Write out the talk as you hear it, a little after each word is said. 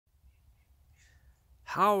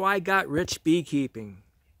How I Got Rich Beekeeping.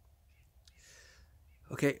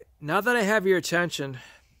 Okay, now that I have your attention,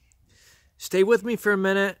 stay with me for a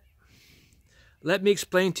minute. Let me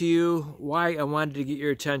explain to you why I wanted to get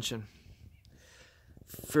your attention.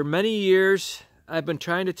 For many years, I've been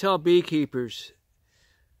trying to tell beekeepers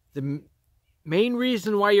the main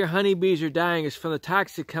reason why your honeybees are dying is from the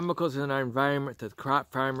toxic chemicals in our environment, the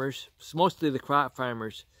crop farmers, mostly the crop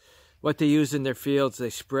farmers, what they use in their fields, they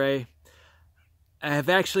spray. I have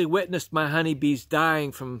actually witnessed my honeybees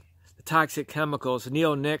dying from the toxic chemicals,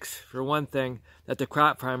 neonics for one thing, that the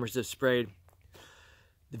crop farmers have sprayed.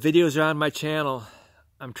 The videos are on my channel.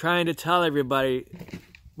 I'm trying to tell everybody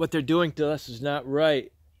what they're doing to us is not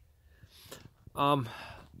right. So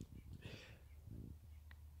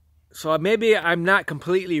maybe I'm not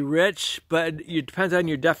completely rich, but it depends on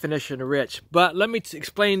your definition of rich. But let me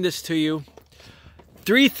explain this to you.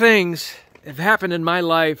 3 things have happened in my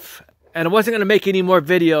life, and I wasn't going to make any more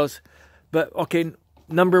videos, but okay,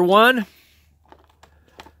 number 1,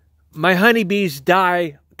 my honeybees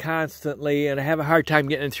die constantly, and I have a hard time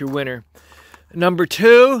getting through winter. Number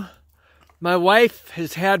 2, my wife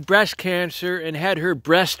has had breast cancer and had her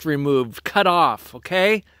breast removed, cut off,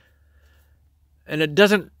 okay? And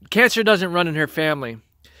cancer doesn't run in her family.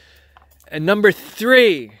 And number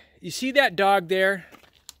 3, you see that dog there?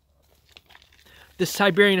 This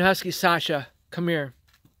Siberian Husky, Sasha, come here.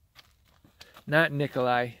 Not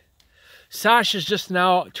Nikolai. Sasha's just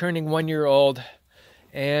now turning 1 year old,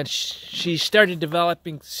 and she started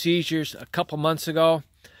developing seizures a couple months ago.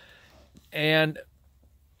 And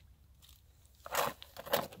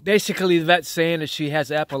basically the vet's saying that she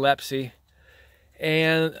has epilepsy.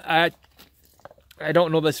 And I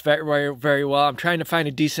don't know this vet very well. I'm trying to find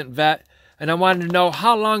a decent vet, and I wanted to know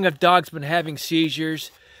how long have dogs been having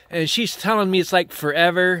seizures. And she's telling me it's like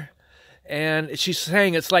forever. And she's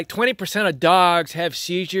saying it's like 20% of dogs have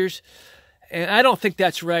seizures. And I don't think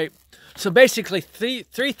that's right. So basically,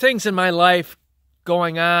 three things in my life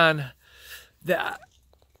going on that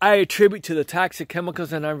I attribute to the toxic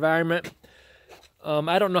chemicals in our environment.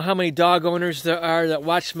 I don't know how many dog owners there are that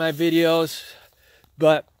watch my videos,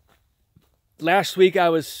 but last week I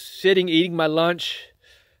was sitting eating my lunch,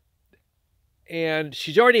 and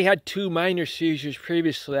she's already had 2 minor seizures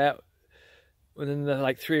previous to that, within the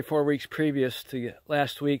like 3 or 4 weeks previous to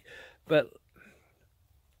last week. But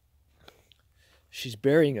she's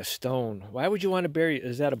burying a stone. Why would you want to bury it?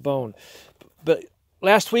 Is that a bone? But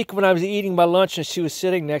last week when I was eating my lunch and she was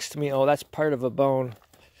sitting next to me, oh, that's part of a bone.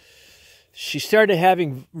 She started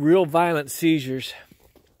having real violent seizures.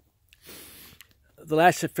 They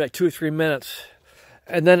lasted for like 2 or 3 minutes.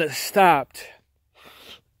 And then it stopped.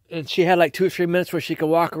 And she had like 2 or 3 minutes where she could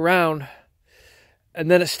walk around. And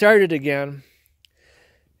then it started again.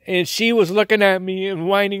 And she was looking at me and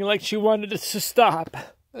whining like she wanted it to stop.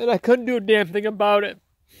 And I couldn't do a damn thing about it.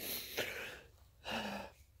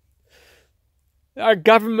 Our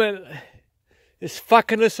government is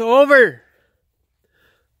fucking us over.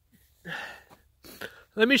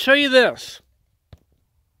 Let me show you this.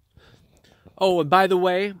 Oh, and by the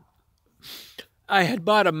way, I had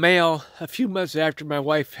bought a male a few months after my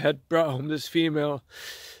wife had brought home this female.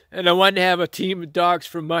 And I wanted to have a team of dogs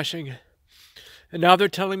for mushing. And now they're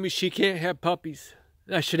telling me she can't have puppies.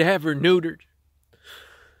 I should have her neutered.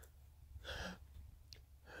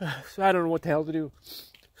 So I don't know what the hell to do.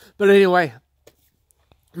 But anyway,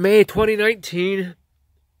 May 2019,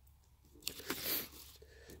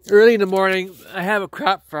 early in the morning, I have a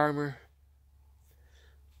crop farmer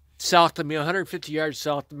south of me, 150 yards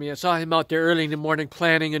south of me. I saw him out there early in the morning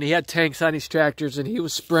planting, and he had tanks on his tractors, and he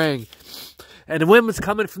was spraying. And the wind was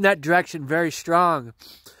coming from that direction very strong.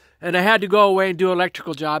 And I had to go away and do an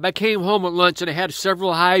electrical job. I came home at lunch, and I had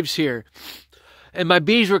several hives here. And my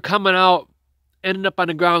bees were coming out, ending up on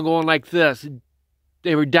the ground going like this.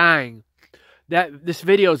 They were dying. This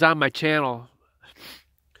video is on my channel.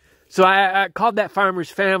 So I called that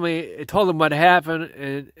farmer's family and told them what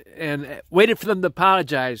happened and waited for them to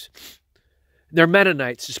apologize. They're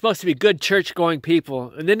Mennonites. They're supposed to be good church-going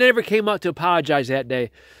people. And they never came out to apologize that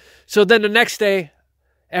day. So then the next day,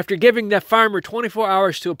 after giving that farmer 24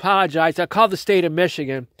 hours to apologize, I called the state of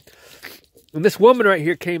Michigan. And this woman right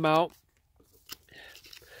here came out.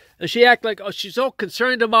 And she acted like, oh, she's so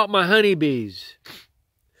concerned about my honeybees.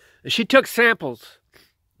 And she took samples,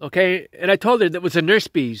 okay? And I told her that was the nurse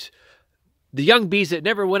bees. The young bees that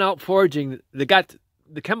never went out foraging, they got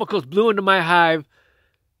the chemicals blew into my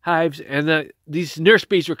hives, and these nurse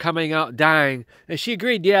bees were coming out dying. And she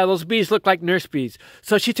agreed, yeah, those bees look like nurse bees.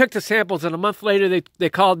 So she took the samples, and a month later they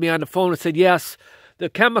called me on the phone and said, yes, the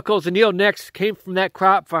chemicals, the neonics came from that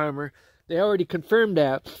crop farmer They already confirmed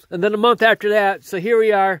that. And then a month after that, so here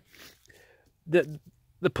we are.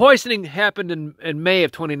 The poisoning happened in May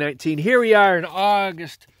of 2019. Here we are in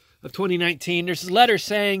August of 2019. There's a letter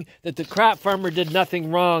saying that the crop farmer did nothing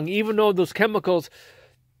wrong, even though those chemicals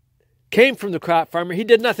came from the crop farmer. He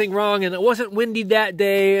did nothing wrong, and it wasn't windy that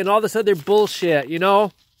day, and all this other bullshit, you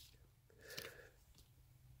know?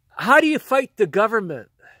 How do you fight the government?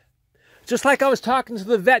 Just like I was talking to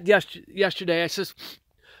the vet yesterday, I says,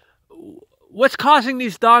 what's causing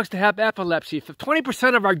these dogs to have epilepsy? If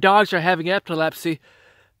 20% of our dogs are having epilepsy,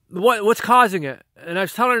 what's causing it? And I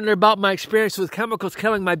was telling her about my experience with chemicals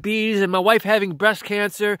killing my bees and my wife having breast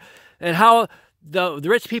cancer and how the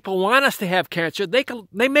rich people want us to have cancer. They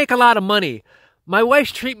make a lot of money. My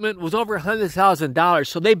wife's treatment was over $100,000,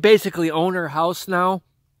 so they basically own her house now.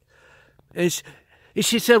 And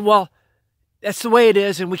she said, well, that's the way it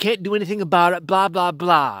is and we can't do anything about it, blah, blah,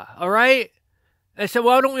 blah. All right? And I said,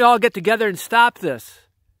 well, why don't we all get together and stop this?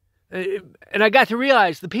 And I got to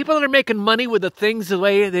realize the people that are making money with the things the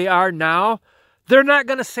way they are now, they're not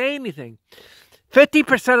going to say anything.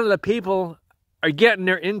 50% of the people are getting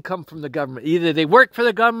their income from the government. Either they work for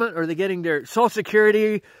the government or they're getting their Social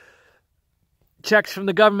Security checks from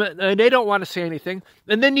the government, and they don't want to say anything.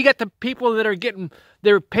 And then you get the people that are getting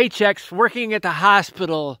their paychecks working at the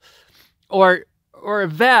hospital or a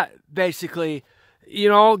vet, basically, you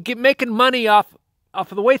know, making money off of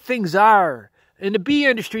the way things are. And the bee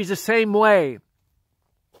industry is the same way.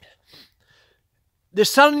 They're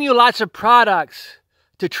selling you lots of products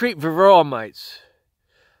to treat varroa mites.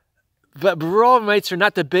 But varroa mites are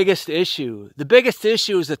not the biggest issue. The biggest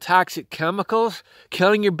issue is the toxic chemicals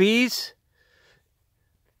killing your bees.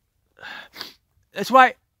 That's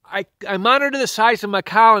why I monitor the size of my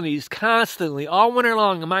colonies constantly, all winter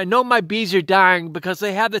long. And I know my bees are dying because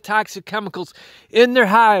they have the toxic chemicals in their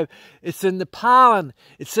hive. It's in the pollen.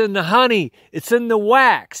 It's in the honey. It's in the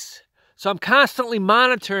wax. So I'm constantly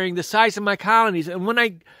monitoring the size of my colonies. And when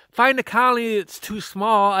I find a colony that's too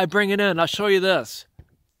small, I bring it in. I'll show you this.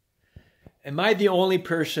 Am I the only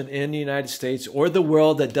person in the United States or the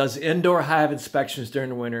world that does indoor hive inspections during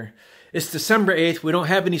the winter? It's December 8th. We don't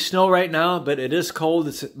have any snow right now, but it is cold.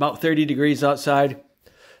 It's about 30 degrees outside,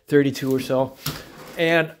 32 or so.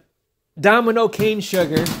 And Domino cane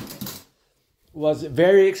sugar was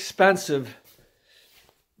very expensive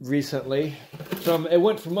recently. It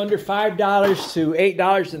went from under $5 to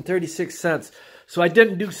 $8.36. So I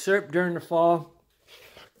didn't do syrup during the fall.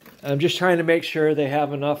 I'm just trying to make sure they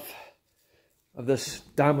have enough of this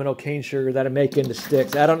Domino cane sugar that I make into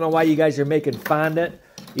sticks. I don't know why you guys are making fondant.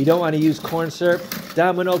 You don't want to use corn syrup.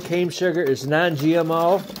 Domino cane sugar is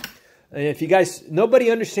non-GMO. And if you guys, nobody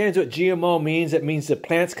understands what GMO means. It means that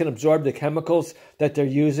plants can absorb the chemicals that they're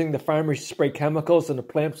using. The farmers spray chemicals and the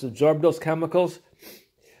plants absorb those chemicals.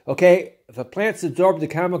 Okay, if a plant's absorb the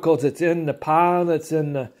chemicals, it's in the pollen, it's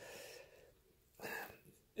in the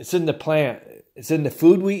plant. It's in the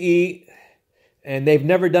food we eat. And they've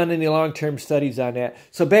never done any long-term studies on that.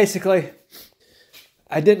 So basically,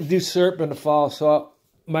 I didn't do syrup in the fall, so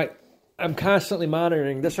I'm constantly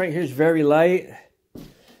monitoring. This right here is very light.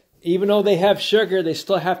 Even though they have sugar, they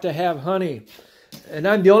still have to have honey. And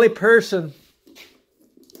I'm the only person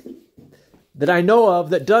that I know of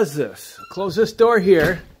that does this. Close this door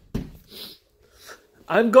here.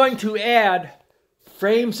 I'm going to add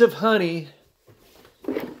frames of honey.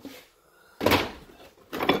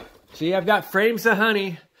 See, I've got frames of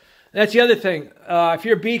honey. That's the other thing. If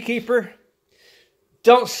you're a beekeeper,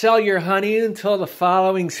 don't sell your honey until the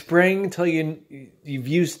following spring, until you've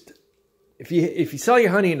used. If you sell your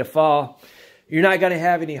honey in the fall, you're not going to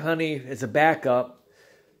have any honey as a backup.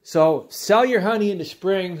 So sell your honey in the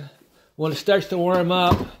spring when it starts to warm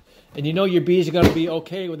up, and you know your bees are going to be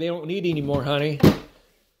okay when they don't need any more honey.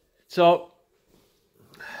 So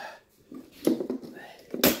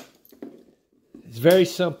it's very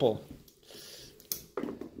simple.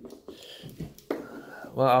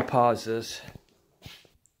 Well, I'll pause this.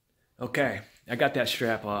 Okay, I got that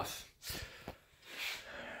strap off.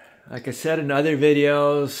 Like I said in other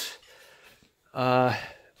videos,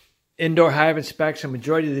 indoor hive inspection,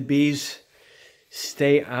 majority of the bees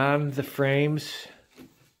stay on the frames.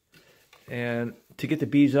 And to get the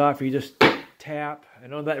bees off, you just tap. I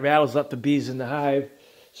know that rattles up the bees in the hive.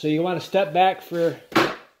 So you want to step back for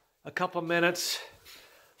a couple minutes.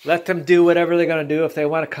 Let them do whatever they're going to do. If they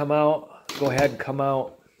want to come out, go ahead and come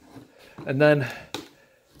out. And then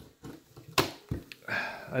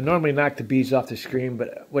I normally knock the bees off the screen,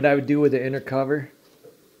 but what I would do with the inner cover,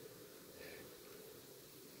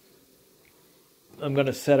 I'm going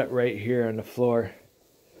to set it right here on the floor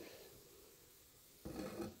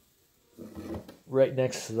right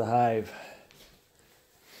next to the hive.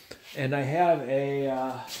 And I have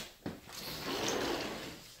a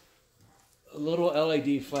little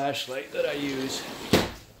LED flashlight that I use.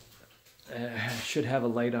 I should have a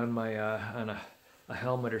light on my on a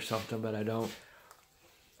helmet or something, but I don't.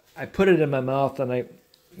 I put it in my mouth, and it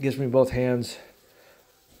gives me both hands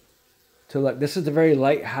to look. This is a very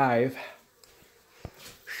light hive,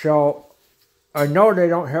 so I know they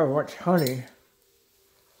don't have much honey.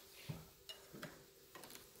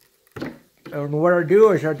 And what I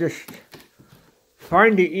do is I just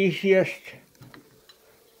find the easiest,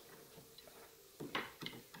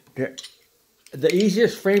 the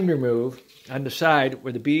easiest frame to remove on the side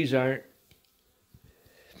where the bees aren't,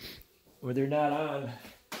 where they're not on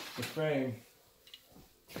the frame.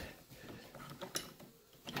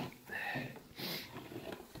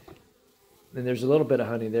 And there's a little bit of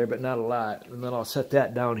honey there, but not a lot. And then I'll set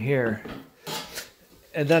that down here.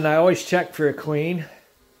 And then I always check for a queen.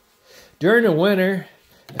 During the winter,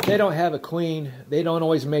 if they don't have a queen, they don't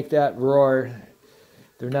always make that roar.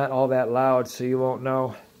 They're not all that loud, so you won't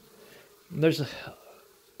know. And there's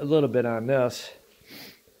a little bit on this.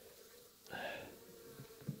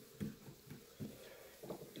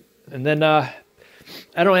 And then I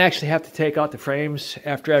don't actually have to take out the frames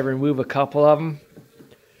after I remove a couple of them.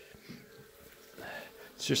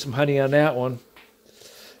 So there's some honey on that one.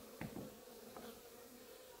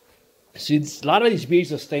 See, a lot of these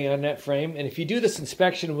bees will stay on that frame, and if you do this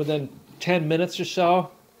inspection within 10 minutes or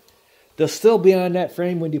so, they'll still be on that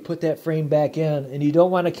frame when you put that frame back in, and you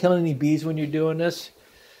don't want to kill any bees when you're doing this.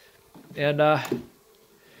 And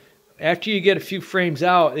after you get a few frames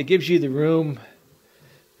out, it gives you the room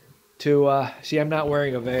to, see, I'm not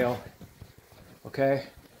wearing a veil, okay?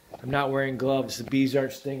 I'm not wearing gloves. The bees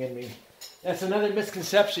aren't stinging me. That's another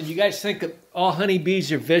misconception. You guys think that all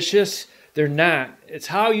honeybees are vicious. They're not. It's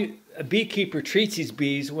how a beekeeper treats these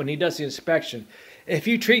bees when he does the inspection. If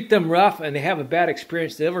you treat them rough and they have a bad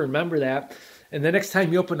experience, they'll remember that. And the next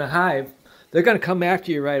time you open the hive, they're going to come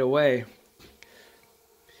after you right away.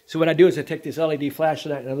 So what I do is I take this LED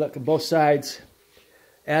flashlight and I look at both sides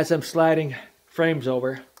as I'm sliding frames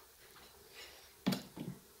over.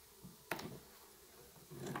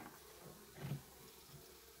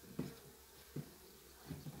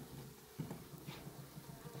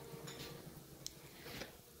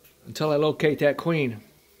 Until I locate that queen.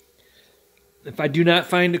 If I do not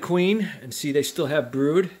find a queen, and see they still have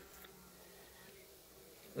brood,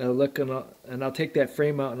 I'll look and I'll take that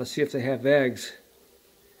frame out and I'll see if they have eggs.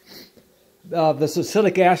 The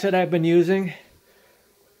salicylic acid I've been using,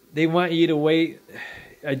 they want you to wait.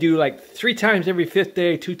 I do like 3 times every 5th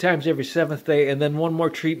day, 2 times every 7th day, and then one more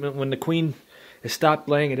treatment when the queen has stopped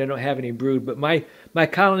laying and I don't have any brood. But my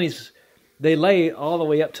colonies, they lay all the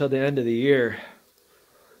way up till the end of the year.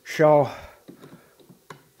 So,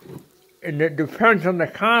 and it depends on the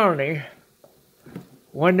colony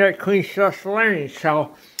when that queen starts laying.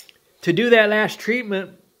 So, to do that last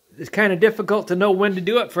treatment, it's kind of difficult to know when to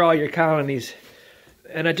do it for all your colonies.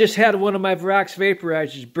 And I just had one of my Virox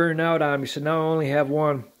vaporizers burn out on me, so now I only have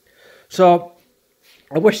one. So,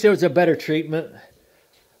 I wish there was a better treatment.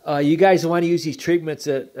 You guys want to use these treatments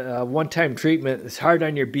at one-time treatment. It's hard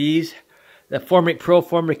on your bees. That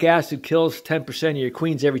formic acid kills 10% of your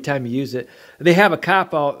queens every time you use it. They have a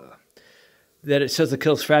cop-out that it says it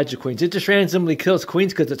kills fragile queens. It just randomly kills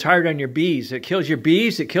queens because it's hard on your bees. It kills your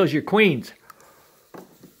bees, it kills your queens.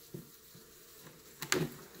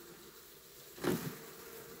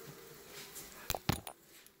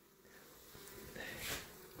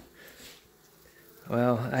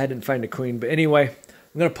 Well, I didn't find a queen, but anyway,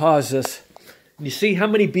 I'm going to pause this. And you see how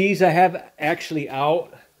many bees I have actually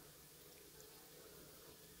out?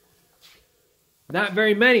 Not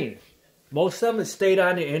very many. Most of them have stayed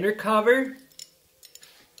on the inner cover,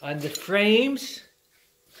 on the frames.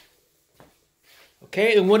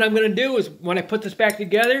 Okay, and what I'm going to do is, when I put this back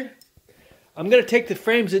together, I'm going to take the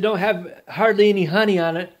frames that don't have hardly any honey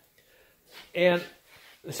on it, and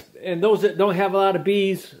those that don't have a lot of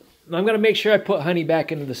bees, I'm going to make sure I put honey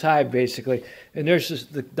back into this hive, basically. And there's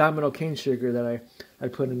just the domino cane sugar that I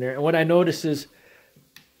put in there. And what I notice is,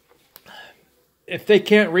 if they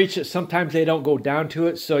can't reach it, sometimes they don't go down to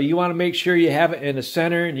it. So you want to make sure you have it in the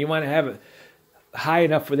center, and you want to have it high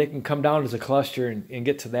enough where they can come down as a cluster and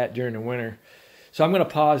get to that during the winter. So I'm going to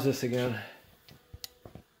pause this again.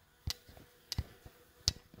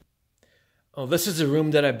 Oh, this is a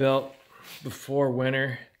room that I built before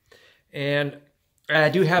winter. And I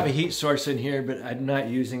do have a heat source in here, but I'm not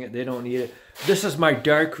using it. They don't need it. This is my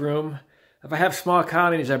dark room. If I have small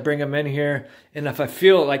colonies, I bring them in here. And if I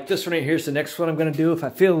feel like this one right here is the next one I'm going to do, if I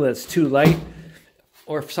feel that it's too light,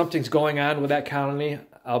 or if something's going on with that colony,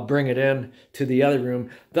 I'll bring it in to the other room.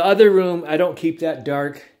 The other room, I don't keep that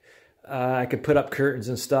dark. I could put up curtains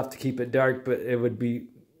and stuff to keep it dark, but it would be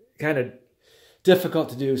kind of difficult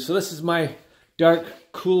to do. So this is my dark,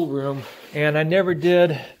 cool room, and I never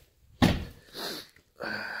did...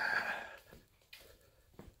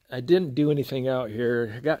 I didn't do anything out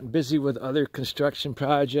here. I got busy with other construction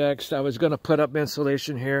projects. I was going to put up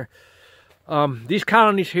insulation here. These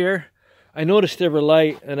colonies here, I noticed they were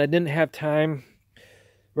light, and I didn't have time,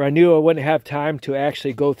 or I knew I wouldn't have time to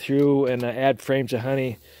actually go through and add frames of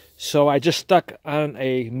honey. So I just stuck on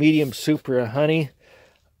a medium super of honey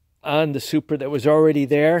on the super that was already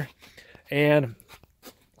there. And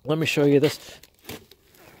let me show you this.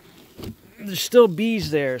 There's still bees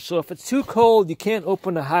there, so if it's too cold, you can't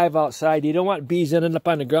open the hive outside. You don't want bees ending up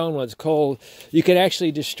on the ground when it's cold. You can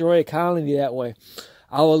actually destroy a colony that way.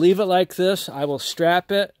 I will leave it like this. I will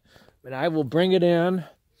strap it, and I will bring it in,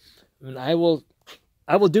 and I will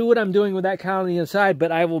do what I'm doing with that colony inside,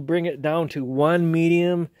 but I will bring it down to one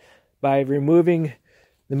medium by removing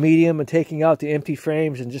the medium and taking out the empty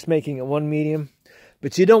frames and just making it one medium.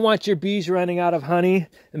 But you don't want your bees running out of honey,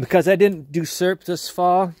 and because I didn't do SERP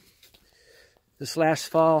this last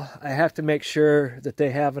fall, I have to make sure that they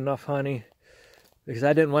have enough honey, because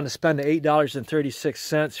I didn't want to spend the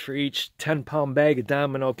 $8.36 for each 10-pound bag of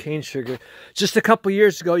Domino cane sugar. Just a couple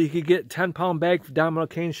years ago, you could get a 10-pound bag of Domino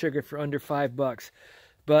cane sugar for under $5.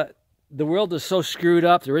 But the world is so screwed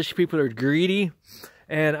up. The rich people are greedy.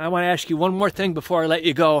 And I want to ask you one more thing before I let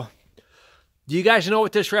you go. Do you guys know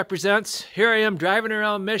what this represents? Here I am driving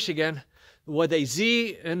around Michigan with a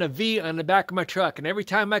Z and a V on the back of my truck. And every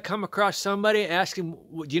time I come across somebody asking,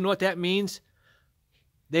 do you know what that means?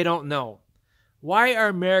 They don't know. Why are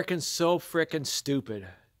Americans so frickin' stupid?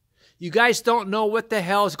 You guys don't know what the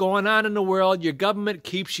hell is going on in the world. Your government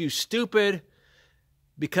keeps you stupid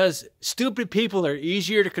because stupid people are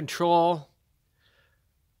easier to control.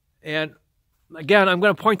 And again, I'm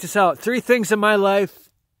going to point this out. 3 things in my life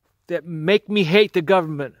that make me hate the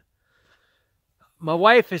government. My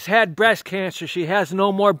wife has had breast cancer. She has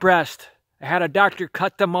no more breast. I had a doctor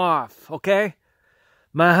cut them off, okay?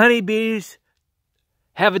 My honeybees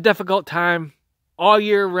have a difficult time all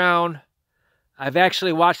year round. I've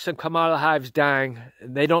actually watched them come out of the hives dying.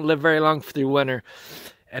 They don't live very long through winter.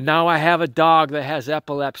 And now I have a dog that has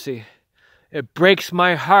epilepsy. It breaks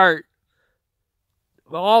my heart.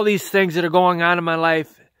 All these things that are going on in my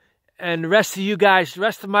life. And the rest of you guys, the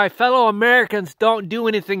rest of my fellow Americans don't do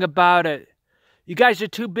anything about it. You guys are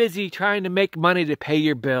too busy trying to make money to pay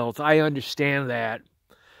your bills. I understand that.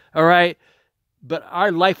 All right? But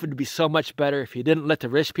our life would be so much better if you didn't let the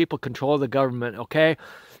rich people control the government, okay?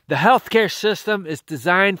 The healthcare system is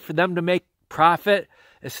designed for them to make profit.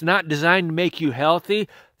 It's not designed to make you healthy.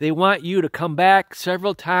 They want you to come back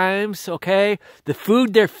several times, okay? The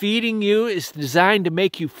food they're feeding you is designed to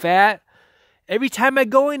make you fat. Every time I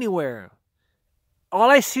go anywhere, all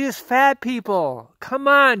I see is fat people. Come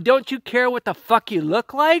on, don't you care what the fuck you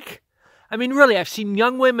look like? I mean, really, I've seen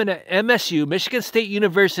young women at MSU, Michigan State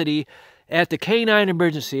University, at the Canine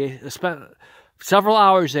Emergency. I spent several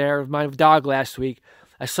hours there with my dog last week.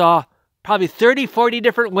 I saw probably 30, 40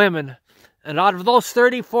 different women. And out of those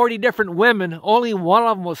 30, 40 different women, only one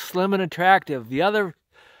of them was slim and attractive. The other,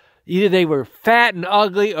 either they were fat and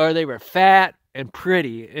ugly or they were fat and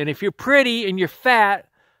pretty. And if you're pretty and you're fat,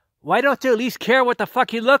 why don't you at least care what the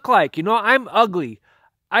fuck you look like? You know, I'm ugly.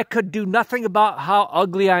 I could do nothing about how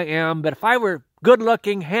ugly I am, but if I were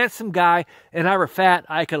good-looking, handsome guy, and I were fat,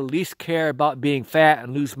 I could at least care about being fat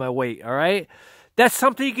and lose my weight, all right? That's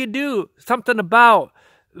something you can do, something about.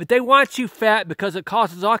 But they want you fat because it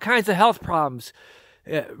causes all kinds of health problems.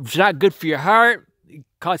 It's not good for your heart. It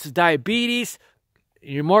causes diabetes.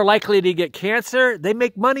 You're more likely to get cancer. They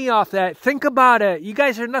make money off that. Think about it. You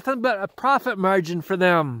guys are nothing but a profit margin for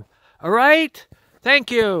them. All right? Thank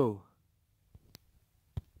you.